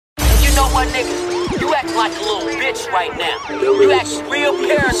what, nigga? You acting like a little bitch right now. You acting real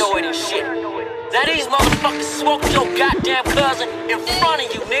paranoid and shit. Now these motherfuckers smoked your goddamn cousin in front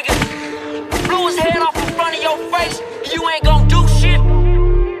of you, nigga. Blew his head off in front of your face, and you ain't gonna do shit.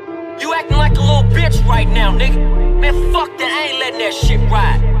 You acting like a little bitch right now, nigga. Man, fuck that, I ain't letting that shit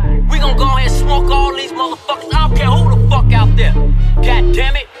ride. We gon' go ahead and smoke all these motherfuckers. I don't care who the fuck out there. God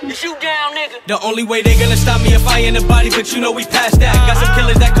damn it, is you down, nigga? The only way they gonna stop me if I in the body, but you know we past that. Got some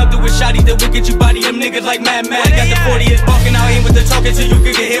killers that come through with shotty that will get you body. Them niggas like Mad Mad. Got the 40 is balking, I ain't with the talking, so you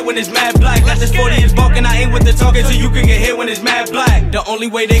can get hit when it's mad black. Got this 40 is balking, I ain't with the talking, so you can get hit when it's mad black. The only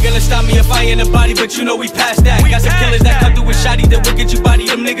way they gonna stop me if I in the body, but you know we past that. Got some killers that come through with shotty that will get you body.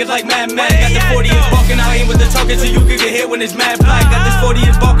 Them niggas like Mad Mad. Got the 40 is balking, I ain't with the talking, so you can get hit when it's mad black. Got this 40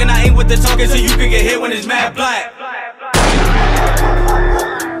 is balking, I ain't with the talking, so you can get hit when it's mad black.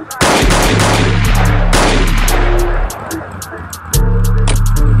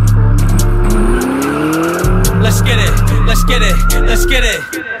 Let's get it, let's get it, let's get it.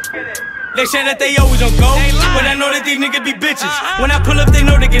 They say that they always on go, but I know that these niggas be bitches. When I pull up, they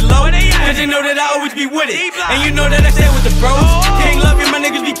know they get low, cause they know that I always be with it. And you know that I stay with the bros. King love you, my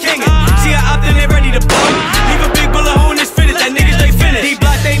niggas be kingin'. See how out there they ready to blow. Leave a big bullet hole in this fitted, that niggas they finished.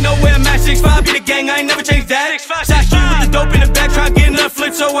 D-block, they know where I'm at, 6'5", be the gang, I ain't never changed that. Side street with the dope in the back, try to get another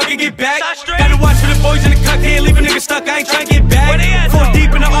flip so I can get back. Gotta watch for the boys in the cut, can't leave a nigga stuck, I ain't tryna get back. 4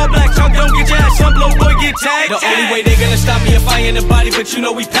 deep in the all black trunk, don't get your ass up, low boy get tagged. The only way they gonna stop me if I in the body, but you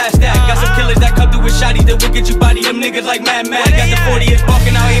know we past that. Got some killers that come through with shotty that will get you body. Them niggas like Mad Mad. Got the 40 is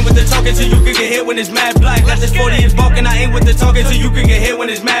balking, I ain't with the talking, so you can get hit when it's mad black. Got this 40 is balking, I ain't with the talking, so you can get hit when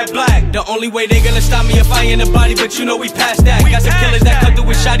it's mad black. The only way they gonna stop me if I in the body, but you know we past that. Got some killers that come through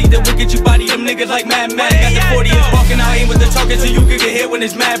with shotty that will get you body. Them niggas like Mad Mad. Got the 40 is balking, I ain't with the talking, so you can get hit when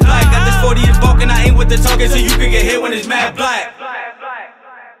it's mad black. Got this 40 is balking, I ain't with the talking, so you can get hit when it's mad black.